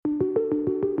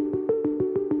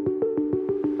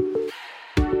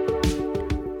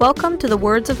Welcome to the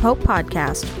Words of Hope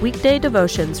podcast, weekday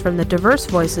devotions from the diverse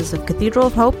voices of Cathedral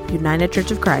of Hope, United Church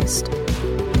of Christ.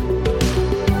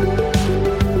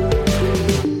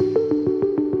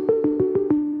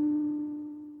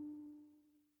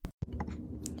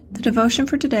 The devotion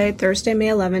for today, Thursday, May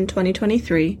 11,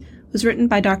 2023, was written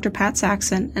by Dr. Pat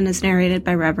Saxon and is narrated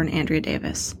by Reverend Andrea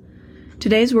Davis.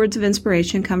 Today's words of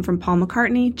inspiration come from Paul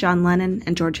McCartney, John Lennon,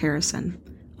 and George Harrison.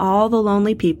 All the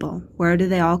lonely people, where do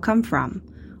they all come from?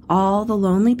 All the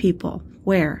lonely people,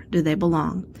 where do they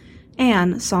belong?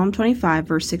 And Psalm 25,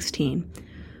 verse 16.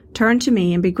 Turn to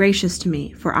me and be gracious to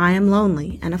me, for I am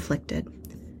lonely and afflicted.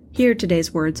 Hear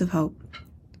today's words of hope.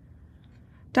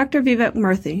 Dr. Vivek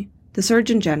Murthy, the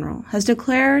Surgeon General, has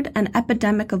declared an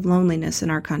epidemic of loneliness in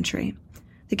our country.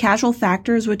 The causal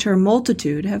factors, which are a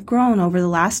multitude, have grown over the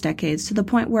last decades to the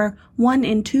point where 1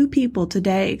 in 2 people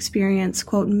today experience,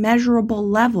 quote, measurable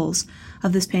levels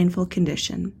of this painful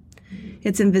condition.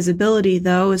 Its invisibility,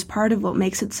 though, is part of what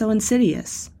makes it so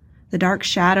insidious. The dark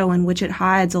shadow in which it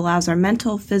hides allows our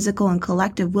mental, physical, and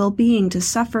collective well-being to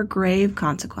suffer grave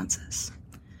consequences.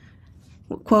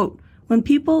 Quote, when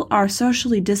people are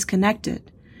socially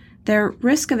disconnected, their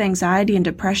risk of anxiety and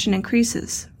depression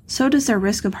increases. So does their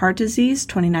risk of heart disease,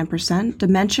 29%,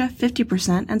 dementia,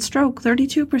 50%, and stroke,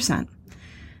 32%.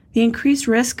 The increased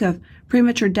risk of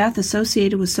premature death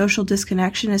associated with social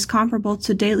disconnection is comparable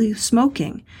to daily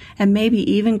smoking and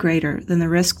maybe even greater than the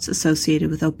risks associated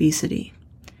with obesity.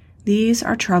 These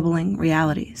are troubling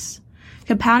realities.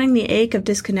 Compounding the ache of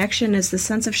disconnection is the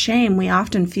sense of shame we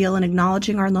often feel in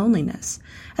acknowledging our loneliness,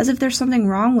 as if there's something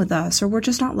wrong with us or we're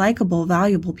just not likable,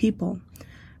 valuable people.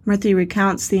 Murthy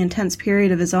recounts the intense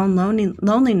period of his own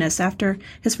loneliness after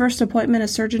his first appointment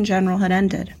as Surgeon General had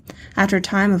ended. After a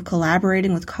time of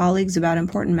collaborating with colleagues about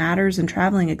important matters and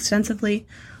traveling extensively,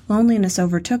 loneliness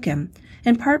overtook him,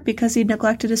 in part because he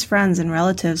neglected his friends and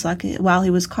relatives while he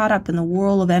was caught up in the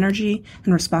whirl of energy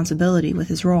and responsibility with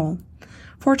his role.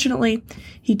 Fortunately,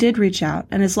 he did reach out,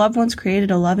 and his loved ones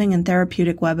created a loving and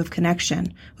therapeutic web of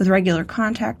connection, with regular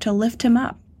contact to lift him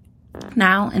up.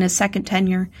 Now, in his second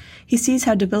tenure, he sees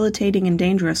how debilitating and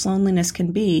dangerous loneliness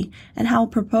can be and how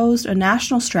proposed a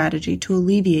national strategy to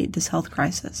alleviate this health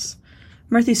crisis.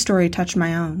 Murthy's story touched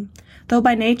my own. Though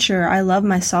by nature I love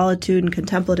my solitude and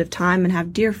contemplative time and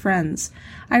have dear friends,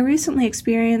 I recently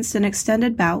experienced an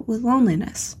extended bout with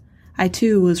loneliness. I,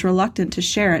 too, was reluctant to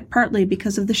share it, partly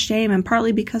because of the shame and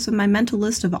partly because of my mental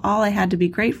list of all I had to be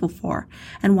grateful for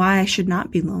and why I should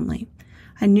not be lonely.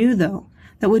 I knew, though,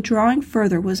 that withdrawing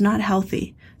further was not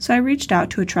healthy, so I reached out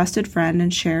to a trusted friend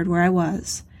and shared where I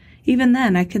was. Even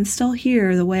then, I can still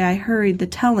hear the way I hurried the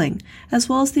telling, as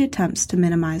well as the attempts to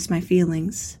minimize my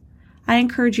feelings. I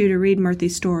encourage you to read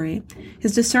Murthy's story,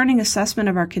 his discerning assessment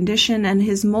of our condition, and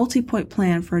his multi-point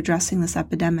plan for addressing this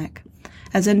epidemic.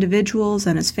 As individuals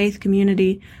and as faith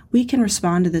community, we can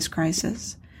respond to this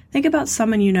crisis. Think about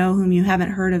someone you know whom you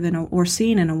haven't heard of or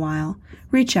seen in a while.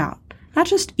 Reach out. Not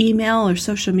just email or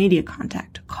social media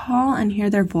contact. Call and hear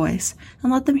their voice, and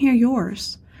let them hear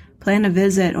yours. Plan a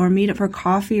visit or meet up for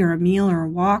coffee or a meal or a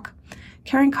walk.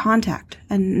 Caring contact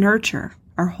and nurture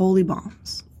are holy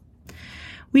balms.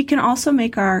 We can also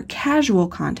make our casual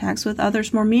contacts with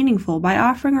others more meaningful by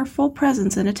offering our full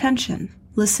presence and attention.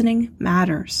 Listening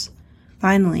matters.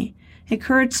 Finally,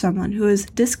 encourage someone who is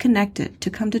disconnected to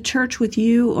come to church with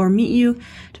you or meet you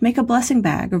to make a blessing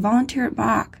bag or volunteer at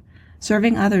Bach.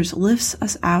 Serving others lifts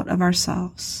us out of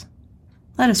ourselves.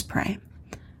 Let us pray.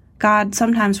 God,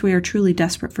 sometimes we are truly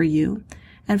desperate for you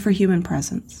and for human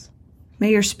presence. May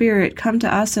your Spirit come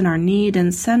to us in our need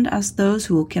and send us those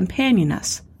who will companion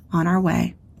us on our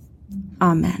way.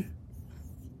 Amen.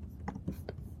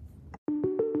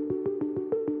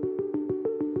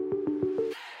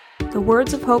 The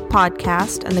Words of Hope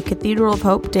podcast and the Cathedral of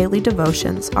Hope daily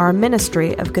devotions are a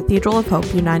ministry of Cathedral of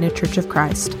Hope United Church of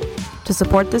Christ. To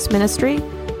support this ministry,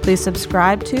 please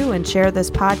subscribe to and share this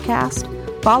podcast,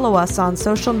 follow us on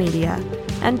social media,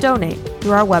 and donate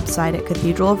through our website at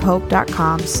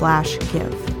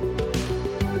cathedralofhope.com/give.